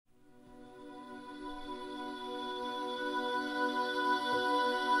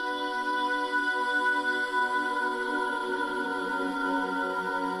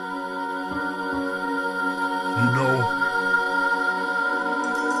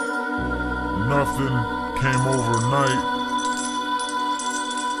Nothing came overnight.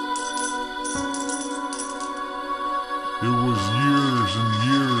 It was years and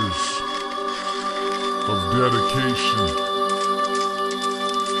years of dedication.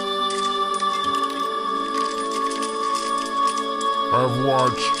 I've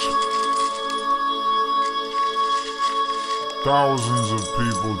watched thousands of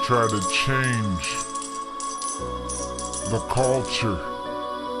people try to change the culture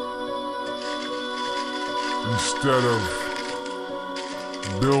instead of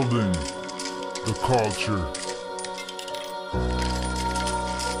building the culture.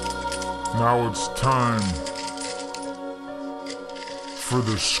 Now it's time for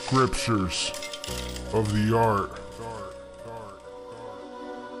the scriptures of the art.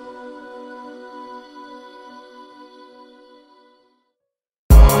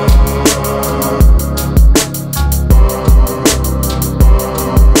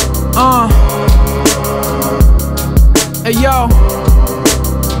 Hey yo,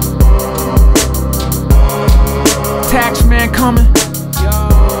 tax man coming.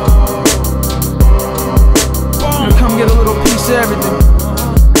 Gonna come get a little piece of everything.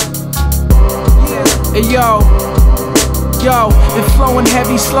 Hey yo, it flowing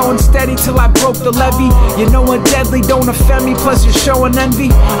heavy, slow and steady till I broke the levee. You know what deadly don't offend me, plus you're showing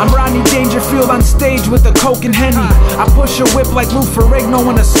envy. I'm Rodney Dangerfield on stage with a Coke and Henny. I push a whip like Lou Ferrigno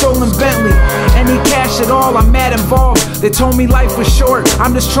in a stolen Bentley. Any cash at all, I'm mad involved. They told me life was short,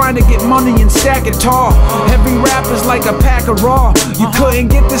 I'm just trying to get money and stack it tall. Every rapper's like a pack of raw. You couldn't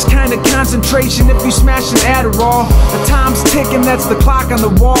get this kind of concentration if you smash an Adderall. The time's ticking, that's the clock on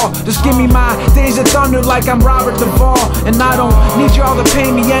the wall. Just give me my days of thunder like I'm Robert Duvall. And I don't need y'all to pay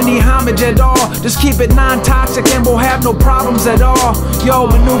me any homage at all. Just keep it non-toxic and we'll have no problems at all. Yo,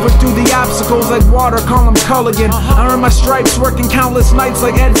 maneuver through the obstacles like water, call him Culligan. I earned my stripes working countless nights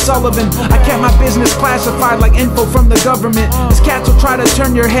like Ed Sullivan. I kept my business classified like info from the government. These cats will try to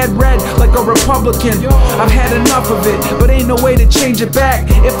turn your head red like a Republican. I've had enough of it, but ain't no way to change it back.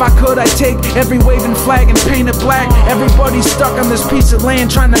 If I could, I'd take every waving flag and paint it black. Everybody's stuck on this piece of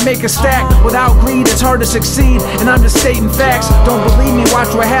land trying to make a stack. Without greed, it's hard to succeed, and I'm just stating facts. Don't believe me,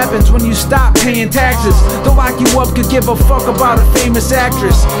 watch what happens when you stop paying taxes. They'll lock you up, could give a fuck about a famous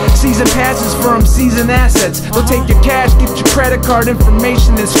actress. Season passes for them season assets. They'll take your cash, get your credit card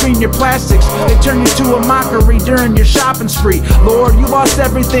information, and screen your plastics. They turn you to a mockery during your shopping spree. Lord, you lost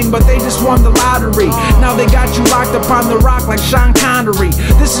everything, but they just won the lottery. Now they got you locked up on the rock like Sean Connery.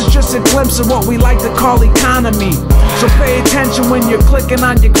 This is just a glimpse of what we like to call economy. So pay attention when you're clicking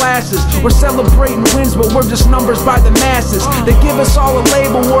on your glasses. We're celebrating wins, but we're just numbers by the masses. They give us all a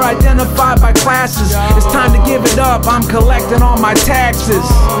label, we're identified by classes. It's time to give it up, I'm collecting all my taxes.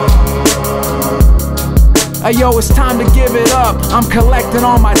 Hey yo, it's time to give it up, I'm collecting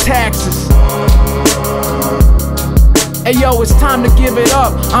all my taxes. Hey yo, it's time to give it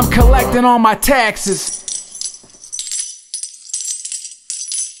up, I'm collecting all my taxes.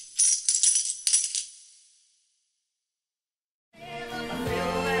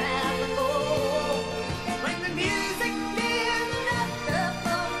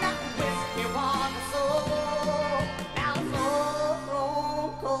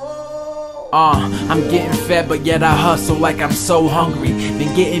 I'm getting fed, but yet I hustle like I'm so hungry.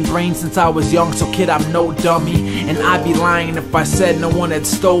 Been getting brains since I was young, so kid, I'm no dummy. And I'd be lying if I said no one had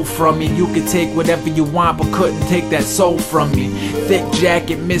stole from me. You could take whatever you want, but couldn't take that soul from me. Thick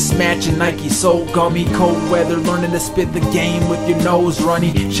jacket, mismatching Nike soul gummy. Cold weather, learning to spit the game with your nose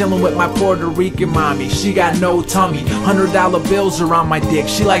runny. Chilling with my Puerto Rican mommy, she got no tummy. $100 bills around my dick,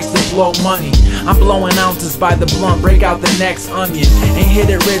 she likes to blow money. I'm blowing ounces by the blunt, break out the next onion. Ain't hit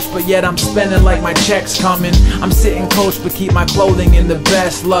it rich, but yet I'm spending like my checks coming. I'm sitting coach, but keep my clothing in the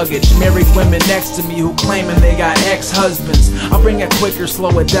best luggage. Married women next to me who claiming they got ex-husbands. I'll bring it quicker,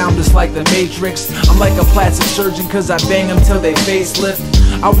 slow it down just like the Matrix. I'm like a plastic surgeon cause I bang them till they facelift.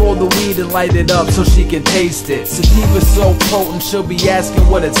 I roll the weed and light it up so she can taste it. Sativa's so potent, she'll be asking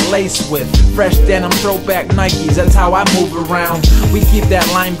what it's laced with. Fresh denim, throwback Nikes, that's how I move around. We keep that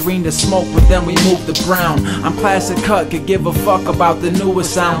lime green to smoke, but then we move the brown. I'm classic cut, could give a fuck about the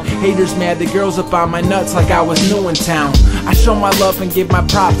newest sound. Haters mad, the girls up on my nuts like I was new in town. I show my love and give my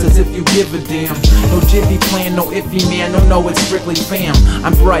props as if you give a damn. No jiffy plan, no iffy man, no, it's strictly fam.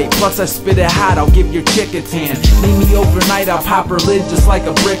 I'm bright, plus I spit it hot, I'll give your chick a tan. Need me overnight, I'll pop her lid just like a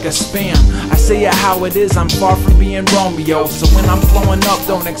a brick of spam. I say it how it is, I'm far from being Romeo. So when I'm blowing up,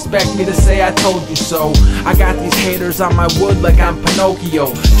 don't expect me to say I told you so. I got these haters on my wood like I'm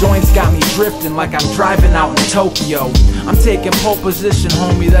Pinocchio. Joints got me drifting like I'm driving out in Tokyo. I'm taking pole position,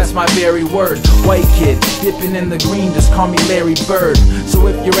 homie, that's my very word. White kid, dipping in the green, just call me Larry Bird. So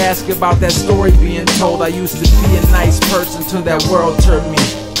if you're asking about that story being told, I used to be a nice person till that world turned me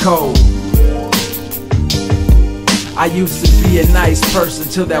cold. I used to be a nice person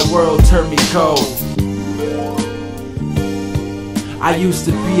till that world turned me cold. I used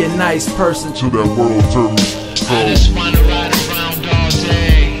to be a nice person till that world turned me cold. I just wanna ride around all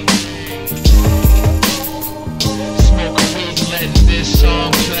day, smoking weed, letting this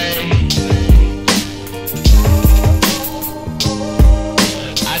song play.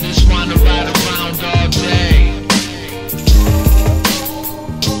 I just wanna ride around all day,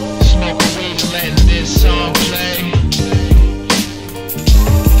 smoking weed, letting this song play.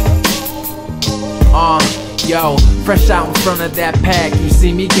 Yo, fresh out in front of that pack, you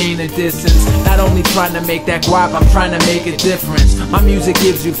see me gain a distance. Not only trying to make that guap, I'm trying to make a difference. My music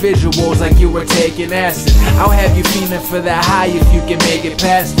gives you visuals like you were taking acid. I'll have you feeling for that high if you can make it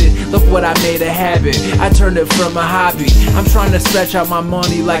past it. Look what I made a habit, I turned it from a hobby. I'm trying to stretch out my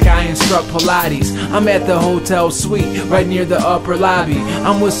money like I instruct Pilates. I'm at the hotel suite, right near the upper lobby.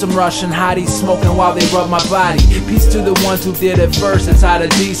 I'm with some Russian hotties, smoking while they rub my body. Peace to the ones who did it first, it's out of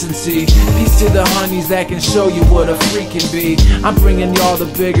decency. Peace to the honeys that can show you what a freak can be. I'm bringing y'all the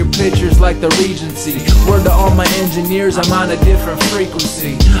bigger pictures like the Regency. Word to all my engineers, I'm on a different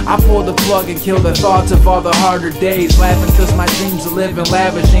frequency. I pull the plug and kill the thoughts of all the harder days. Laughing cause my dreams of living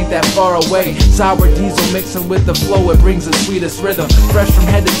lavish ain't that far away. Sour diesel mixing with the flow, it brings the sweetest rhythm. Fresh from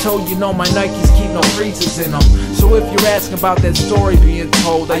head to toe, you know my Nikes keep no creases in them. So if you're asking about that story being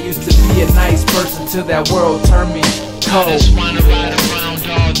told, I used to be a nice person till that world turned me cold. I just wanna ride around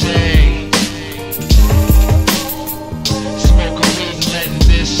all day, smoking weed, letting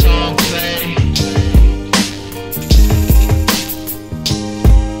this song play.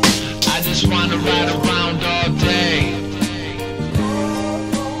 I just wanna ride around all day,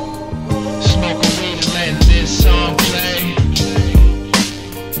 smoking weed, letting this song play.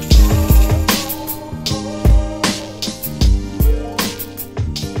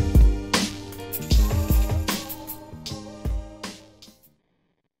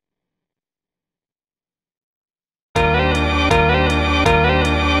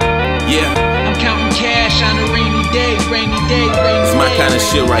 I'm counting cash on a rainy day, rainy day, rainy day. It's my kind of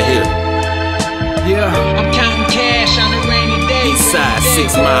shit right here. Yeah, I'm counting cash on a rainy day. East side, rainy day,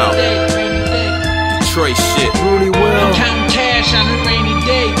 6 Mile. rainy day, rainy day. Detroit shit. Rudy I'm Will. counting cash on a rainy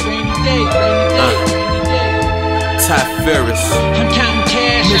day, rainy day, rainy day, rainy day. Ty Farris. I'm counting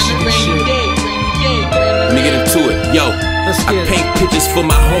cash on a Michigan rainy shit. day, rainy day, rainy Let me get into it. Yo, Let's I get it. paint pictures for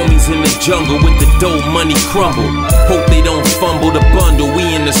my homies in the jungle with the dough money crumble. Hope they don't fumble the bundle, we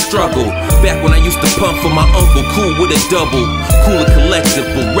in the struggle. Back when I used to pump for my uncle, cool with a double. Cool and collective,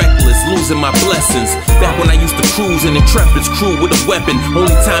 but reckless, losing my blessings. Back when I used to cruise in the Intrepid's crew with a weapon.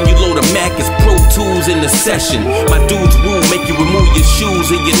 Only time you load a Mac is Pro Tools in the session. My dude's rule make you remove your shoes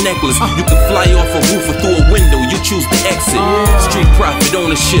and your necklace. You can fly off a roof or through a window, you choose to exit. Street profit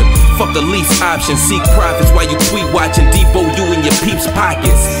ownership, fuck the lease option. Seek profits while you tweet watching depot you in your peeps'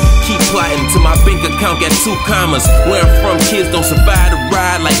 pockets. Keep plotting till my bank account got 2 commas. Where I'm from, kids don't survive the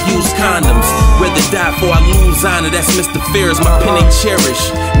ride like used condoms. Rather die before I lose honor, that's Mr. Farris, my pen ain't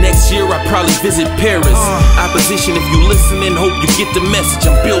cherished. Next year I probably visit Paris. Opposition, if you listening, hope you get the message.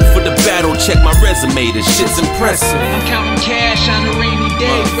 I'm built for the battle, check my resume, this shit's impressive. I'm counting cash on a rainy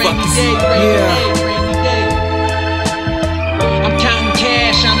day, rainy day, rainy day, rainy day. I'm counting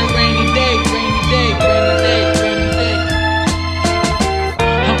cash on a rainy day, rainy day, rainy day, rainy day.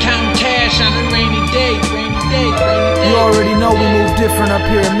 I'm counting cash on a rainy day, rainy day, rainy day. You already know we move different up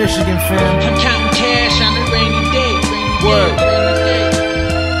here in Michigan, fam. I'm counting cash on a rainy day, rainy Word. day, rainy day.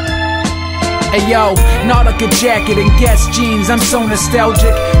 Hey yo, Nautica jacket and Guess jeans, I'm so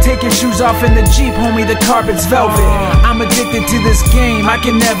nostalgic. Take your shoes off in the Jeep, homie, the carpet's velvet. I'm addicted to this game, I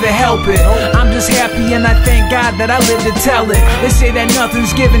can never help it. I'm just happy and I thank God that I live to tell it. They say that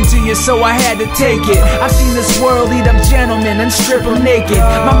nothing's given to you, so I had to take it. I've seen this world eat up gentlemen and strip them naked.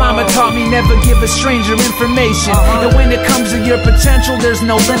 My mama taught me never give a stranger information. And when it comes to your potential, there's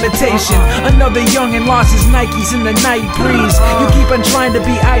no limitation. Another youngin' lost his Nikes in the night breeze. You keep on trying to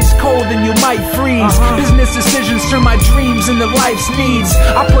be ice cold and you might freeze. Business decisions turn my dreams into life's needs.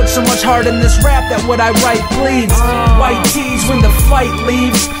 I put so much heart in this rap that what I write bleeds. White tees when the flight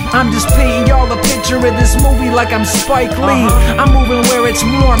leaves. I'm just painting y'all a picture of this movie like I'm Spike Lee. I'm moving where it's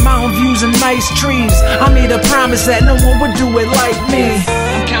more mountain views and nice trees. I made a promise that no one would do it like me.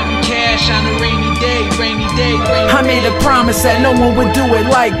 cash on a rainy day, rainy day, rainy day. I made a promise that no one would do it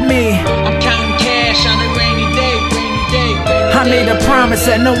like me. I'm counting cash on a rainy day, rainy day, rainy day. I made a promise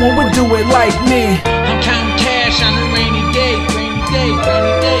that no one would do it like me. I'm counting cash on a rainy day, rainy day,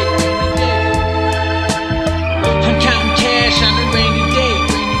 rainy day, rainy day. I'm counting cash on a rainy day,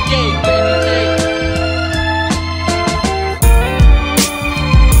 rainy day, rainy day.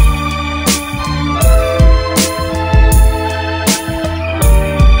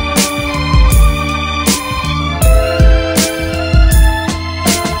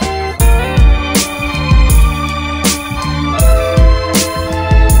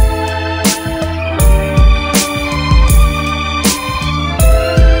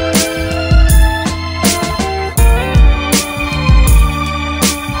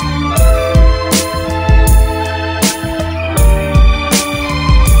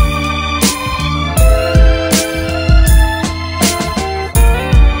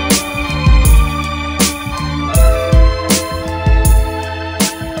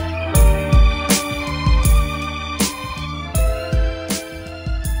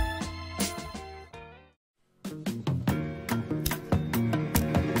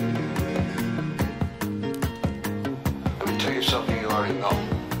 Tell you something you already know.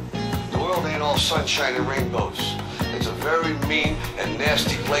 The world ain't all sunshine and rainbows. It's a very mean and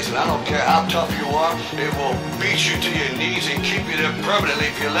nasty place, and I don't care how tough you are, it will beat you to your knees and keep you there permanently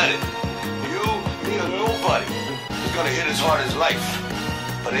if you let it. You, me, or nobody is gonna hit as hard as life.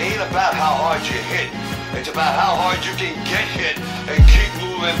 But it ain't about how hard you hit. It's about how hard you can get hit and keep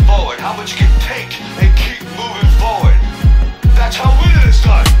moving forward. How much you can take and keep moving forward. That's how winning is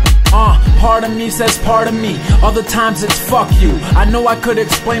done. Part of me says part of me. Other times it's fuck you. I know I could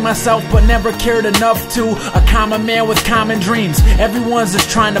explain myself, but never cared enough to. A common man with common dreams. Everyone's just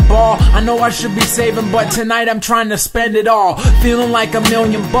trying to ball. I know I should be saving, but tonight I'm trying to spend it all. Feeling like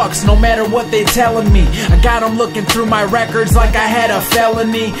 $1,000,000, no matter what they telling me. I got them looking through my records like I had a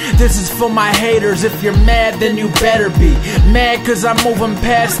felony. This is for my haters. If you're mad, then you better be mad, cause I'm moving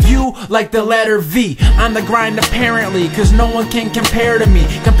past you like the letter V. On the grind apparently, cause no one can compare to me.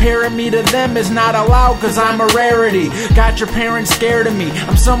 Comparing me to them is not allowed, cause I'm a rarity. Got your parents scared of me.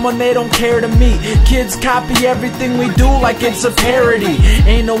 I'm someone they don't care to meet. Kids copy everything we do like it's a parody.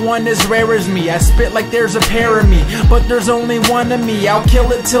 Ain't no one as rare as me. I spit like there's a pair of me, but there's only one of me. I'll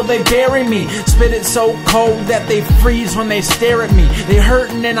kill it till they bury me. Spit it so cold that they freeze when they stare at me. They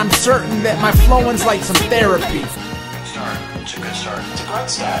hurting and I'm certain that my flowing's like some therapy. Good start. It's a good start. It's a great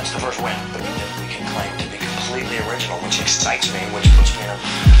start. It's the first win. But we can claim to be completely original, which excites me, which puts me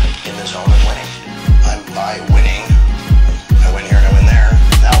in the zone of winning. I'm by winning. I win here and I win there.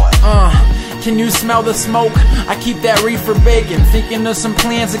 Now what? Can you smell the smoke? I keep that reefer baking, thinking of some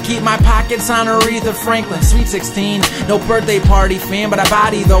plans to keep my pockets on Aretha Franklin. Sweet 16, no birthday party fan, but I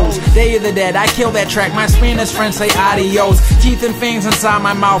body those. Day of the Dead, I kill that track. My Spanish friends say adios. Teeth and fangs inside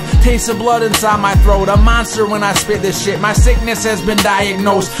my mouth, taste of blood inside my throat. A monster when I spit this shit. My sickness has been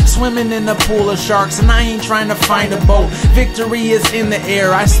diagnosed. Swimming in a pool of sharks, and I ain't trying to find a boat. Victory is in the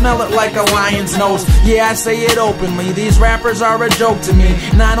air. I smell it like a lion's nose. Yeah, I say it openly. These rappers are a joke to me,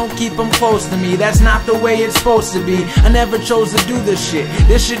 and I don't keep them close to me. That's not the way it's supposed to be. I never chose to do this shit.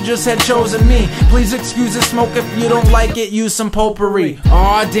 This shit just had chosen me. Please excuse the smoke if you don't like it. Use some potpourri.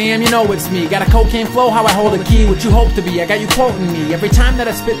 Aw, damn, you know it's me. Got a cocaine flow, how I hold a key. What you hope to be, I got you quoting me. Every time that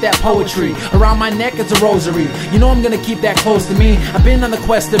I spit that poetry, around my neck it's a rosary. You know I'm gonna keep that close to me. I've been on the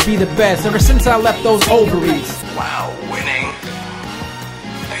quest to be the best ever since I left those ovaries. Wow, winning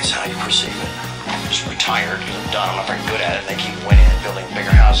is how you perceive it. I'm just retired because I'm done. I'm not very good at it. They keep winning and building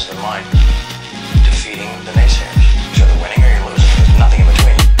bigger houses than mine. Defeating the naysayers. You're either winning or you're losing. There's nothing in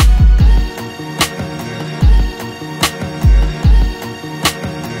between.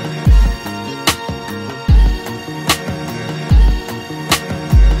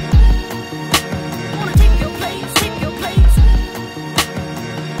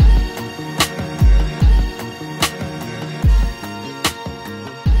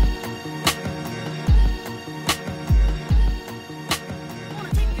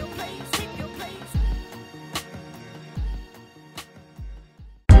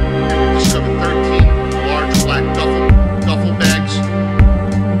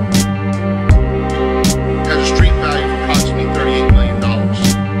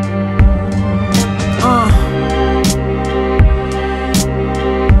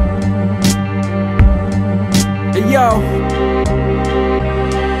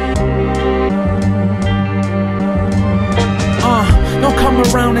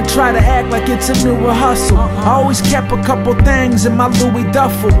 around and try to act like it's a newer hustle. I always kept a couple things in my Louis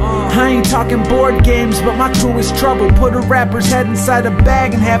Duffel. I ain't talking board games, but my crew is trouble. Put a rapper's head inside a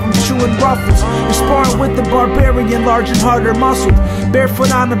bag and have him chewing ruffles. You're sparring with the barbarian, large and harder muscled.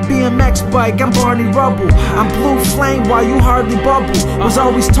 Barefoot on a BMX bike, I'm Barney Rubble. I'm blue flame while you hardly bubble. Was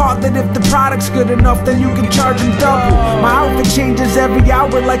always taught that if the product's good enough, then you can charge them double. My outfit changes every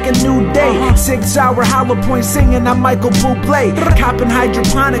hour like a new day. 6 hour hollow point singing, I'm Michael Bublé. Copping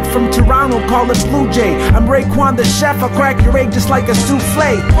hydroponic from Toronto, call it Blue Jay. I'm Raekwon the chef, I'll crack your egg just like a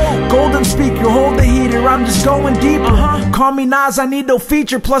souffle. Golden speaker, hold the heater, I'm just going deeper. Call me Nas, I need no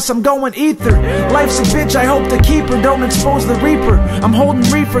feature, plus I'm going ether. Life's a bitch, I hope to keep her, don't expose the reaper. I'm holding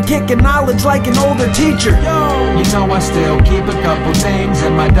reefer, kicking knowledge like an older teacher. You know I still keep a couple things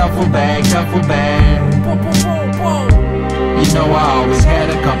in my duffel bag, duffel bag. You know I always had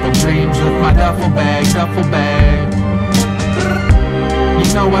a couple dreams with my duffel bag, duffel bag.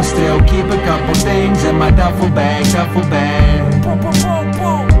 You know I still keep a couple things in my duffel bag, duffel bag.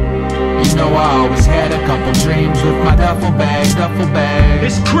 You know I always had a couple dreams with my duffel bag, duffel bag.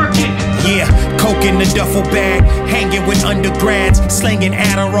 It's crooked. Yeah, coke in the duffel bag, hanging with undergrads, slinging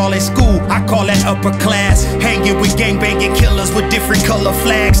Adderall at school, I call that upper class. Hanging with gangbanging killers with different color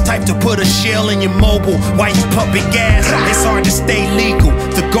flags, type to put a shell in your mobile while you pumping gas. It's hard to stay legal,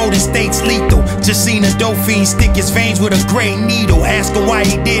 the Golden State's lethal. Just seen a dope fiend stick his veins with a gray needle. Ask him why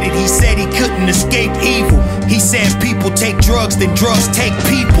he did it, he said he couldn't escape evil. He said people take drugs, then drugs take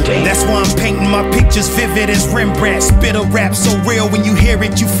people. That's why I'm painting my pictures vivid as Rembrandt. Spit a rap so real when you hear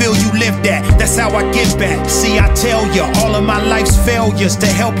it, you feel you live that. That's how I get back. See, I tell ya, all of my life's failures to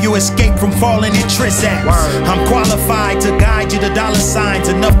help you escape from falling in Trizaks. I'm qualified to guide you to dollar signs,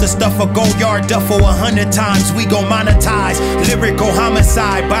 enough to stuff a go-yard duffel 100 times. We gon' monetize, lyrical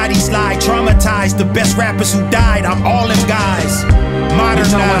homicide, body slide, traumatized. The best rappers who died, I'm all them guys.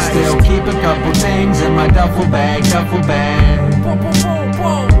 Modernized. You know I still keep a couple things in my duffel bag, duffel bag.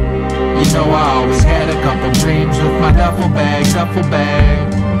 You know I always had a couple dreams with my duffel bag, duffel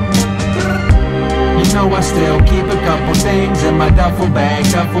bag. You know I still keep a couple things in my duffel bag,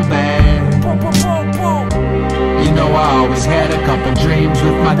 duffel bag. You know I always had a couple dreams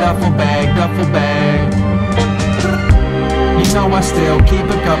with my duffel bag, duffel bag. You know I still keep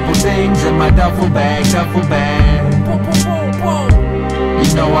a couple things in my duffel bag, duffel bag.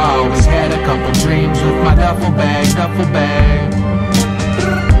 You know I always had a couple dreams with my duffel bag, duffel bag.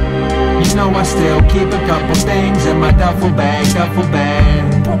 You know I still keep a couple things in my duffel bag, duffel bag.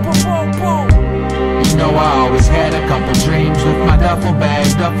 You know I always had a couple dreams with my duffel bag,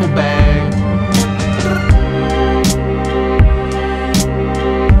 duffel bag.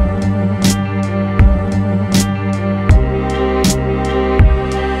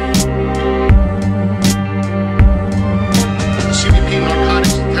 CBP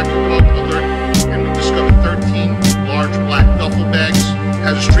narcotics detective called alert, and we discovered 13 large black duffel bags.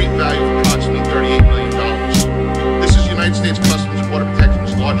 Has a street value of approximately $38 million. This is United States Customs and Border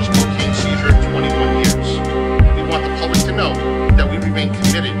Protection's largest cocaine seizure in 21 years. And we want the public to know that we remain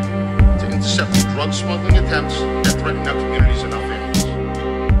committed to intercepting drug smuggling attempts that threaten our communities and our families.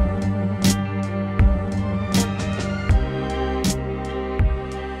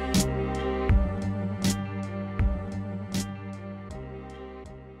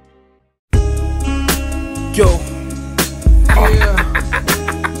 Yo.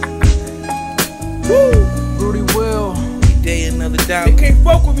 Rudy will. Day another doubt. They can't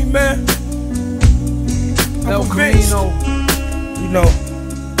fuck with me, man. Elcamino. You know,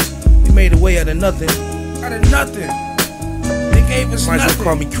 we made a way out of nothing. Out of nothing. They gave us nothing. Might as well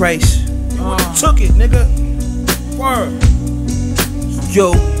call me Christ. You took it, nigga. Word.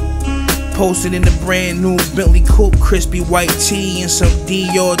 Yo. Posted in the brand new Bentley coupe, crispy white tee and some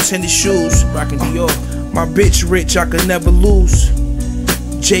Dior tennis shoes. Rockin' Dior. My bitch rich, I could never lose.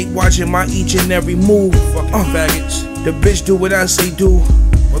 Jake watching my each and every move. Fucking faggots. The bitch do what I say do.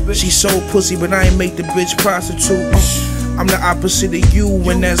 She sold pussy, but I ain't make the bitch prostitute. I'm the opposite of you.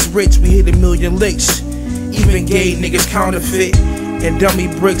 When that's rich, we hit 1 million licks. Even gay niggas counterfeit and dummy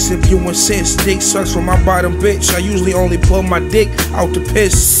bricks if you insist. Dick sucks from my bottom, bitch. I usually only pull my dick out the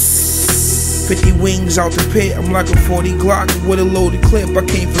piss. 50 wings out the pit. I'm like a 40 Glock with a loaded clip. I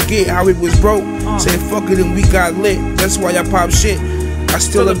can't forget how it was broke. Said fuck it and we got lit. That's why I pop shit. I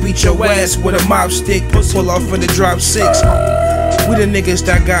still beat your ass with a mop stick. Pull off in the drop 6. We the niggas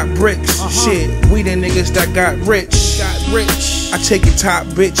that got bricks. Shit, we the niggas that got rich. I take a top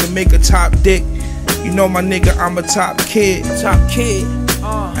bitch and make a top dick. You know my nigga, I'm a top kid.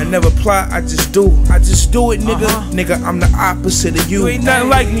 I never plot, I just do. I just do it, nigga. Nigga, I'm the opposite of you. You ain't nothing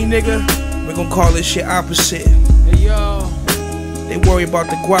like me, nigga. We gon' call this shit opposite. Hey yo, They worry about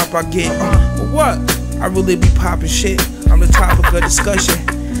the guap I get. But what? I really be popping shit. I'm the topic of discussion,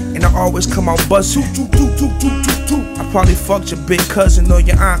 and I always come out bustin'. I probably fucked your big cousin or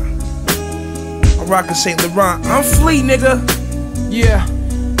your aunt. I'm rockin' St. Laurent. I'm Flea, nigga. Yeah.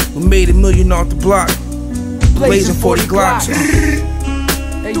 We made $1 million off the block. Blazing 40 Glocks.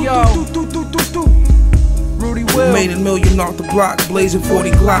 Hey yo. Rudy Will. We made $1 million off the block. Blazing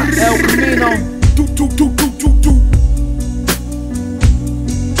 40 Glocks. Elcamino.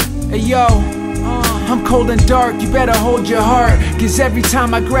 Hey yo. I'm cold and dark, you better hold your heart. Cause every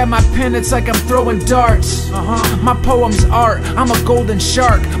time I grab my pen, it's like I'm throwing darts. My poem's art, I'm a golden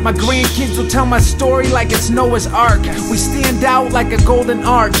shark. My grandkids will tell my story like it's Noah's Ark. We stand out like a golden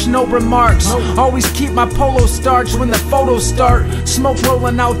arch, no remarks. Always keep my polo starched when the photos start. Smoke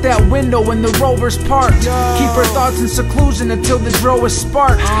rolling out that window when the rover's parked. Keep her thoughts in seclusion until the dro is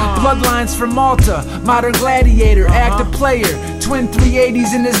sparked. Bloodlines from Malta, modern gladiator, active player. Twin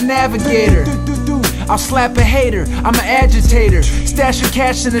 380s in his navigator. I'll slap a hater, I'm an agitator. Stashing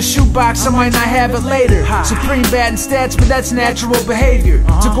cash in a shoebox, I might not have it later. Supreme batting stats, but that's natural behavior.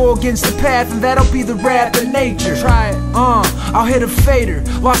 To go against the path, and that'll be the wrath of nature. I'll hit a fader,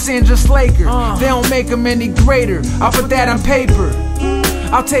 Los Angeles Laker. They don't make them any greater, I'll put that on paper.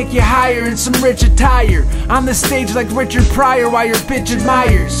 I'll take you higher in some rich attire. On the stage like Richard Pryor while your bitch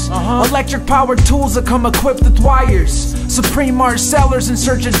admires. Electric powered tools that come equipped with wires. Supreme art sellers in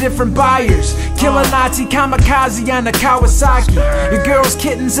search of different buyers. Kill a Nazi kamikaze on a Kawasaki. Your girl's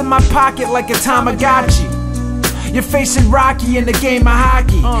kittens in my pocket like a Tamagotchi. You're facing Rocky in the game of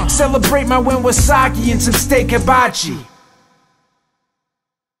hockey. Celebrate my win with sake and some steak hibachi.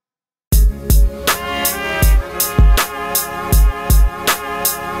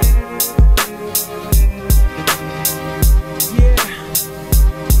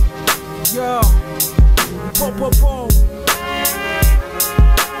 Yo, boom, boom, boom.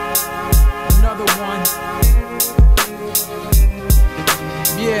 Another one.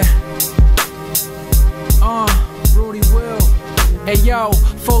 Yeah. Rudy Will. Hey yo,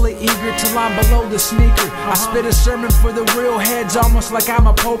 fully eager till I'm below the sneaker. I spit a sermon for the real heads, almost like I'm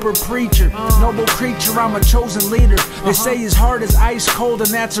a pope or preacher. Noble creature, I'm a chosen leader. They say his heart is ice cold,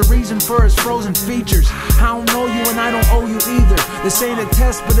 and that's a reason for his frozen features. I don't know you and I don't owe you either. This ain't a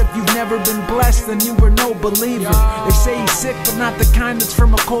test, but if you've never been blessed, then you were no believer. They say he's sick, but not the kind that's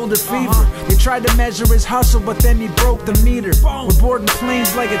from a cold or fever. They tried to measure his hustle, but then he broke the meter. We're boarding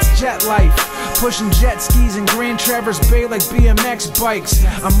planes like it's jet life, pushing jet skis in Grand Traverse Bay like BMX bikes.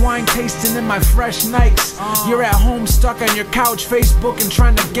 I'm wine tasting in my fresh Nikes. You're at home stuck on your couch, Facebook and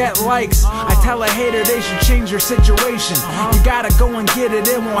trying to get likes. I tell a hater they should change their situation. You gotta go and get it,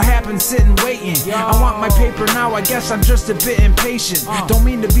 it won't happen sitting waiting. I want my paper now, I guess I'm just a bit impatient. Don't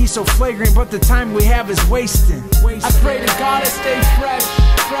mean to be so flagrant, but the time we have is wasting. I pray to God I stay fresh,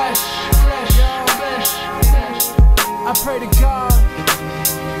 fresh, fresh, fresh, fresh. I pray to God,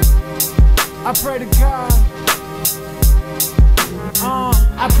 I pray to God.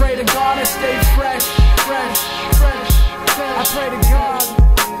 I pray to God I stay fresh, fresh, fresh, fresh. I pray to God,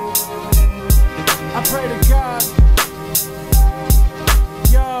 I pray to God.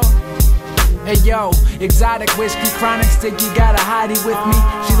 Yo. Hey yo, exotic whiskey, chronic sticky, got a hottie with me.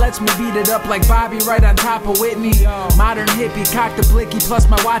 She lets me beat it up like Bobby right on top of Whitney. Modern hippie, cock the blicky, plus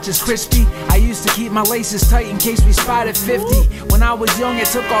my watch is crispy. I used to keep my laces tight in case we spotted 50. When I was young, it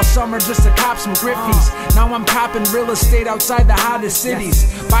took all summer just to cop some Griffies. Now I'm copping real estate outside the hottest cities.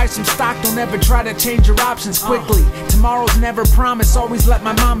 Buy some stock, don't ever try to change your options quickly. Tomorrow's never promised, always let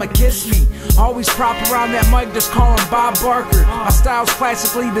my mama kiss me. Always prop around that mic, just call him Bob Barker. My style's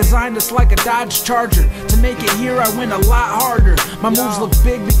classically designed, just like a Dodge Charger. To make it here, I went a lot harder. My moves look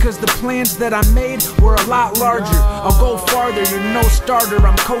big because the plans that I made were a lot larger. I'll go farther, you're no starter,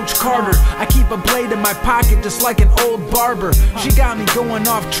 I'm Coach Carter. I keep a blade in my pocket just like an old barber. She got me going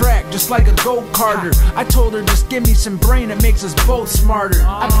off track just like a go-karter. I told her just give me some brain, it makes us both smarter.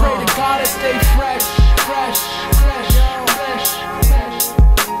 I pray to God I stay fresh, fresh, fresh, fresh, fresh.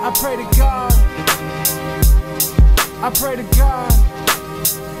 I pray to God, I pray to God.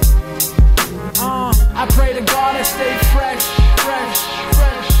 I pray to God I stay fresh, fresh,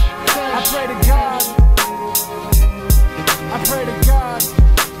 fresh, fresh. I pray to God, I pray to God.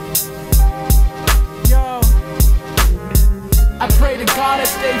 Yo, I pray to God I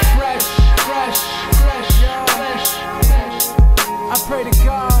stay fresh, fresh, fresh, fresh, fresh. I pray to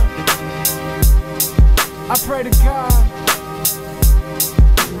God, I pray to God.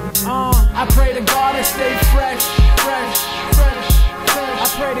 I pray to God I stay fresh, fresh, fresh, fresh. I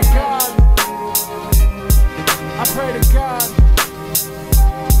pray to God, I pray to God.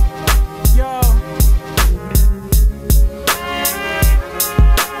 Yo.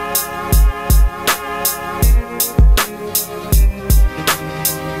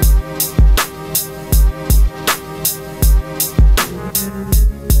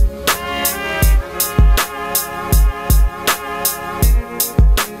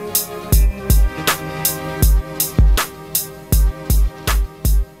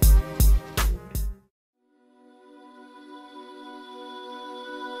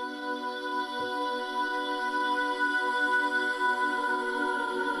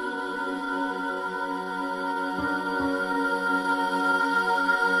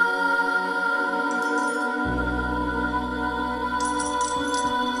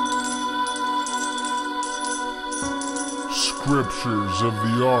 scriptures of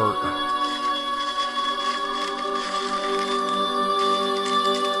the art.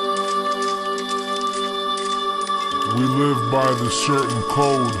 We live by the certain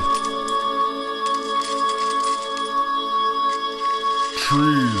code.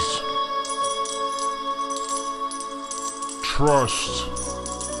 Trees. Trust.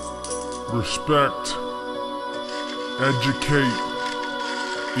 Respect. Educate.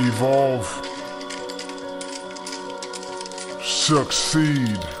 Evolve.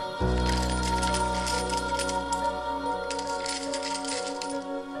 Succeed.